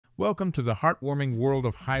Welcome to the heartwarming world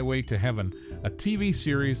of Highway to Heaven, a TV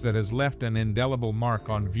series that has left an indelible mark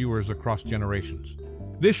on viewers across generations.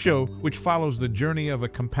 This show, which follows the journey of a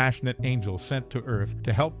compassionate angel sent to Earth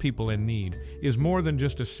to help people in need, is more than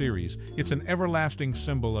just a series. It's an everlasting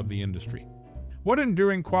symbol of the industry. What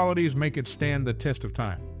enduring qualities make it stand the test of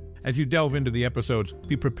time? As you delve into the episodes,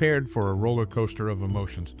 be prepared for a roller coaster of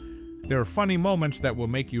emotions. There are funny moments that will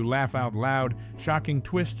make you laugh out loud, shocking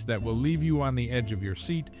twists that will leave you on the edge of your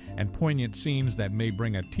seat, and poignant scenes that may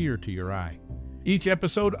bring a tear to your eye. Each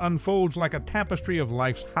episode unfolds like a tapestry of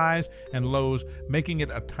life's highs and lows, making it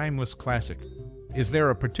a timeless classic. Is there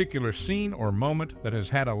a particular scene or moment that has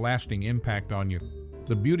had a lasting impact on you?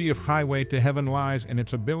 The beauty of Highway to Heaven lies in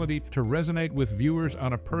its ability to resonate with viewers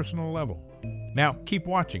on a personal level. Now, keep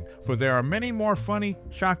watching, for there are many more funny,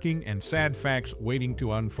 shocking, and sad facts waiting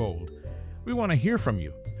to unfold. We want to hear from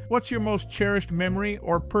you. What's your most cherished memory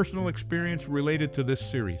or personal experience related to this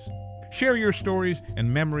series? Share your stories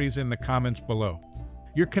and memories in the comments below.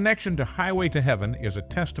 Your connection to Highway to Heaven is a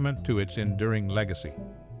testament to its enduring legacy.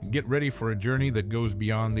 Get ready for a journey that goes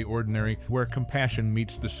beyond the ordinary, where compassion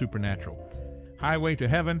meets the supernatural. Highway to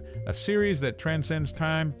Heaven, a series that transcends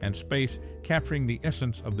time and space, capturing the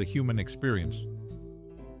essence of the human experience.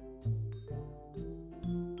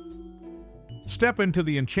 Step into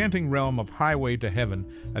the enchanting realm of Highway to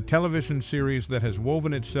Heaven, a television series that has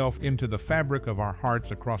woven itself into the fabric of our hearts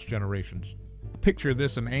across generations. Picture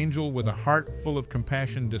this: an angel with a heart full of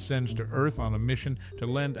compassion descends to Earth on a mission to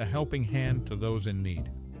lend a helping hand to those in need.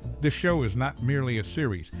 This show is not merely a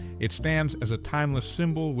series. It stands as a timeless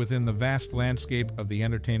symbol within the vast landscape of the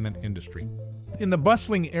entertainment industry. In the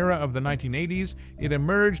bustling era of the 1980s, it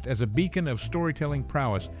emerged as a beacon of storytelling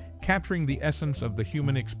prowess, capturing the essence of the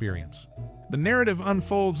human experience. The narrative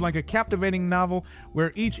unfolds like a captivating novel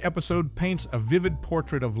where each episode paints a vivid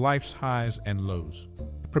portrait of life's highs and lows.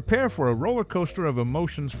 Prepare for a roller coaster of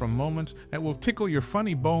emotions, from moments that will tickle your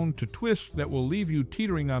funny bone to twists that will leave you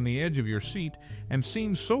teetering on the edge of your seat, and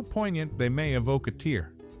scenes so poignant they may evoke a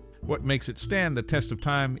tear. What makes it stand the test of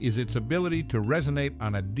time is its ability to resonate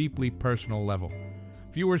on a deeply personal level.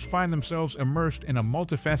 Viewers find themselves immersed in a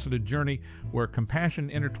multifaceted journey where compassion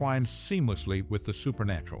intertwines seamlessly with the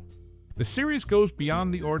supernatural. The series goes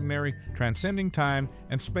beyond the ordinary, transcending time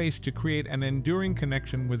and space to create an enduring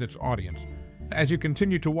connection with its audience. As you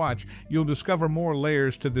continue to watch, you'll discover more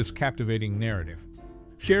layers to this captivating narrative.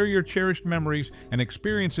 Share your cherished memories and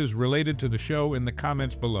experiences related to the show in the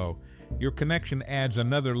comments below. Your connection adds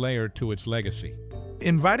another layer to its legacy,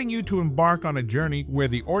 inviting you to embark on a journey where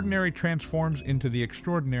the ordinary transforms into the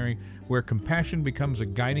extraordinary, where compassion becomes a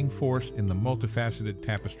guiding force in the multifaceted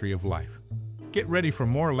tapestry of life. Get ready for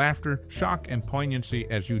more laughter, shock, and poignancy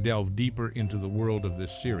as you delve deeper into the world of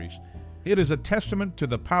this series. It is a testament to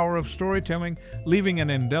the power of storytelling, leaving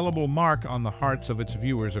an indelible mark on the hearts of its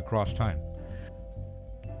viewers across time.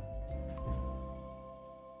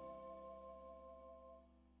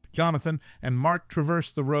 Jonathan and Mark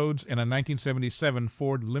traverse the roads in a 1977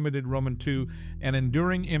 Ford Limited Roman II, an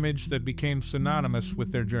enduring image that became synonymous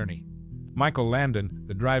with their journey. Michael Landon,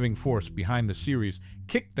 the driving force behind the series,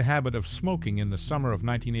 kicked the habit of smoking in the summer of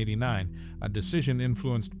 1989, a decision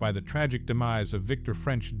influenced by the tragic demise of Victor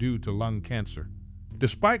French due to lung cancer.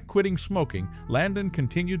 Despite quitting smoking, Landon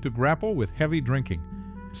continued to grapple with heavy drinking.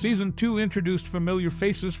 Season 2 introduced familiar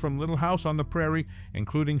faces from Little House on the Prairie,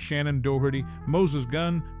 including Shannon Doherty, Moses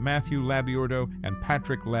Gunn, Matthew Labyorteaux, and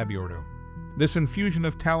Patrick Labyorteaux. This infusion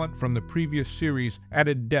of talent from the previous series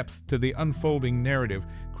added depth to the unfolding narrative,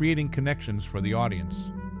 creating connections for the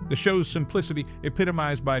audience. The show's simplicity,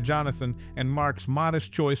 epitomized by Jonathan and Mark's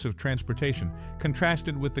modest choice of transportation,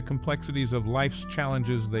 contrasted with the complexities of life's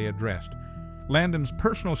challenges they addressed. Landon's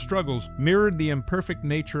personal struggles mirrored the imperfect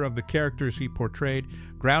nature of the characters he portrayed,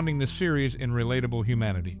 grounding the series in relatable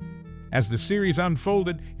humanity. As the series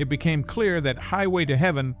unfolded, it became clear that Highway to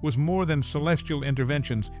Heaven was more than celestial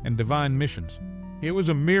interventions and divine missions. It was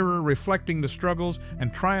a mirror reflecting the struggles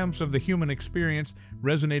and triumphs of the human experience,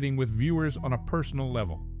 resonating with viewers on a personal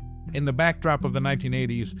level. In the backdrop of the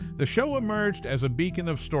 1980s, the show emerged as a beacon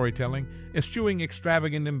of storytelling, eschewing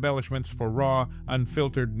extravagant embellishments for raw,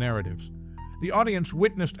 unfiltered narratives. The audience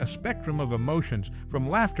witnessed a spectrum of emotions, from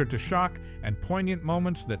laughter to shock and poignant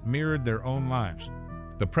moments that mirrored their own lives.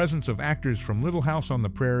 The presence of actors from Little House on the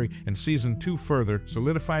Prairie in Season 2 further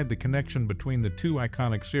solidified the connection between the two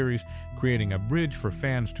iconic series, creating a bridge for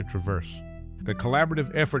fans to traverse. The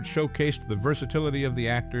collaborative effort showcased the versatility of the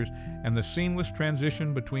actors and the seamless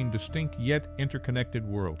transition between distinct yet interconnected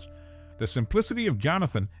worlds. The simplicity of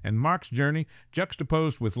Jonathan and Mark's journey,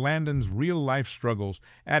 juxtaposed with Landon's real-life struggles,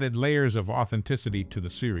 added layers of authenticity to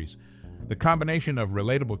the series. The combination of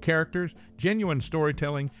relatable characters, genuine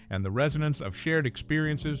storytelling, and the resonance of shared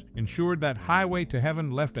experiences ensured that Highway to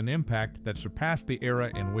Heaven left an impact that surpassed the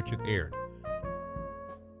era in which it aired.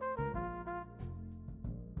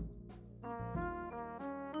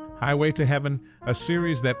 Highway to Heaven, a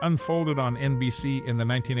series that unfolded on NBC in the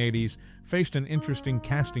 1980s, faced an interesting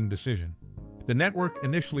casting decision. The network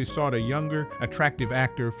initially sought a younger, attractive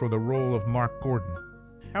actor for the role of Mark Gordon.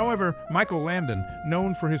 However, Michael Landon,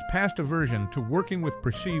 known for his past aversion to working with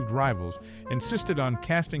perceived rivals, insisted on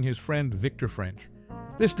casting his friend Victor French.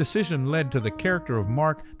 This decision led to the character of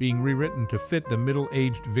Mark being rewritten to fit the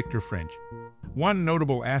middle-aged Victor French. One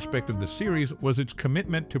notable aspect of the series was its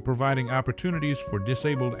commitment to providing opportunities for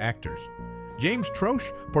disabled actors. James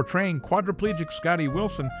Troesh, portraying quadriplegic Scotty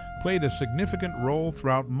Wilson, played a significant role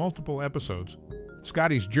throughout multiple episodes.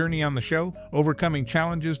 Scotty's journey on the show, overcoming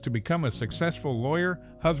challenges to become a successful lawyer,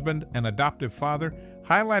 husband, and adoptive father,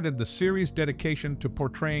 highlighted the series' dedication to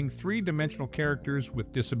portraying three-dimensional characters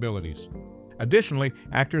with disabilities. Additionally,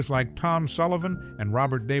 actors like Tom Sullivan and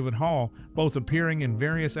Robert David Hall, both appearing in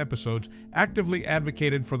various episodes, actively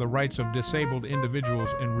advocated for the rights of disabled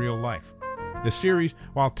individuals in real life. The series,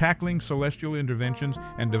 while tackling celestial interventions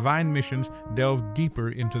and divine missions, delved deeper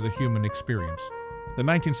into the human experience. The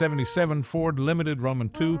 1977 Ford Limited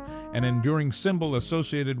Roman II, an enduring symbol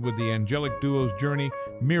associated with the angelic duo's journey,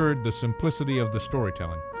 mirrored the simplicity of the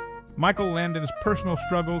storytelling. Michael Landon's personal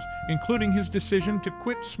struggles, including his decision to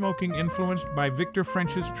quit smoking influenced by Victor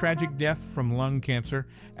French's tragic death from lung cancer,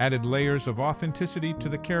 added layers of authenticity to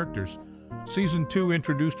the characters. Season 2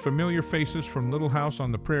 introduced familiar faces from Little House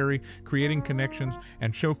on the Prairie, creating connections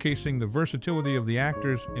and showcasing the versatility of the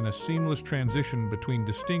actors in a seamless transition between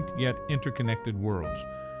distinct yet interconnected worlds.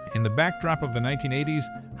 In the backdrop of the 1980s,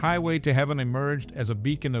 Highway to Heaven emerged as a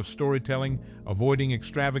beacon of storytelling, avoiding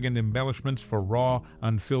extravagant embellishments for raw,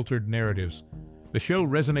 unfiltered narratives. The show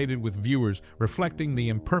resonated with viewers, reflecting the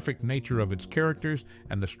imperfect nature of its characters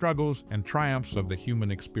and the struggles and triumphs of the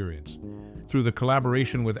human experience. Through the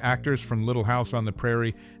collaboration with actors from Little House on the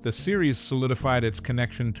Prairie, the series solidified its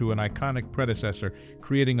connection to an iconic predecessor,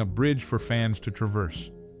 creating a bridge for fans to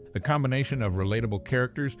traverse. The combination of relatable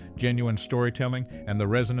characters, genuine storytelling, and the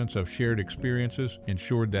resonance of shared experiences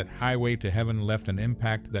ensured that Highway to Heaven left an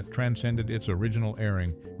impact that transcended its original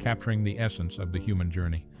airing, capturing the essence of the human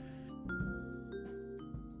journey.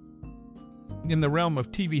 In the realm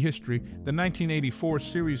of TV history, the 1984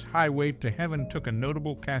 series Highway to Heaven took a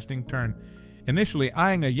notable casting turn. Initially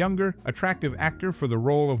eyeing a younger, attractive actor for the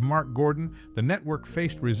role of Mark Gordon, the network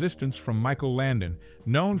faced resistance from Michael Landon,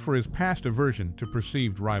 known for his past aversion to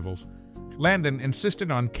perceived rivals. Landon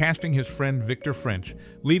insisted on casting his friend Victor French,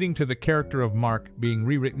 leading to the character of Mark being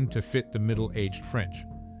rewritten to fit the middle-aged French.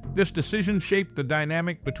 This decision shaped the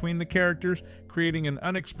dynamic between the characters, creating an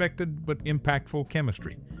unexpected but impactful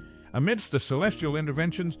chemistry. Amidst the celestial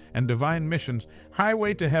interventions and divine missions,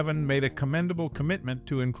 Highway to Heaven made a commendable commitment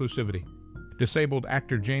to inclusivity. Disabled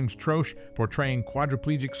actor James Troesh, portraying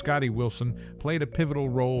quadriplegic Scotty Wilson, played a pivotal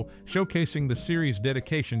role, showcasing the series'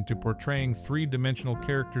 dedication to portraying three-dimensional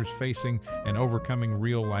characters facing and overcoming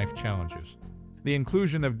real-life challenges. The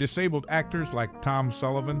inclusion of disabled actors like Tom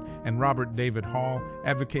Sullivan and Robert David Hall,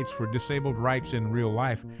 advocates for disabled rights in real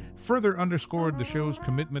life, further underscored the show's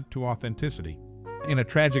commitment to authenticity. In a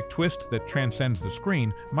tragic twist that transcends the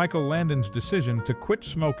screen, Michael Landon's decision to quit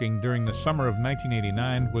smoking during the summer of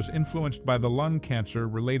 1989 was influenced by the lung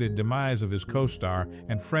cancer-related demise of his co-star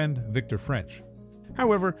and friend Victor French.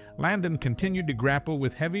 However, Landon continued to grapple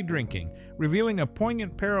with heavy drinking, revealing a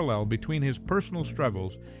poignant parallel between his personal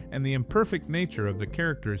struggles and the imperfect nature of the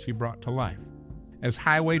characters he brought to life. As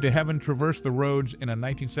Highway to Heaven traversed the roads in a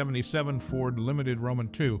 1977 Ford Limited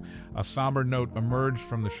Roman II, a somber note emerged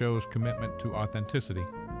from the show's commitment to authenticity.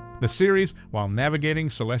 The series, while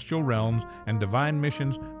navigating celestial realms and divine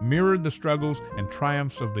missions, mirrored the struggles and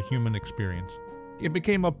triumphs of the human experience. It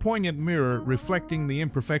became a poignant mirror reflecting the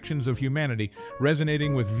imperfections of humanity,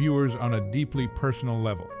 resonating with viewers on a deeply personal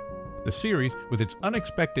level. The series, with its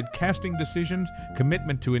unexpected casting decisions,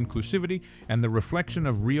 commitment to inclusivity, and the reflection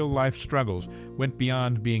of real-life struggles, went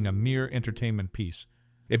beyond being a mere entertainment piece.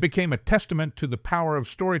 It became a testament to the power of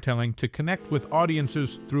storytelling to connect with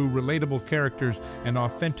audiences through relatable characters and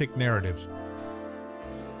authentic narratives.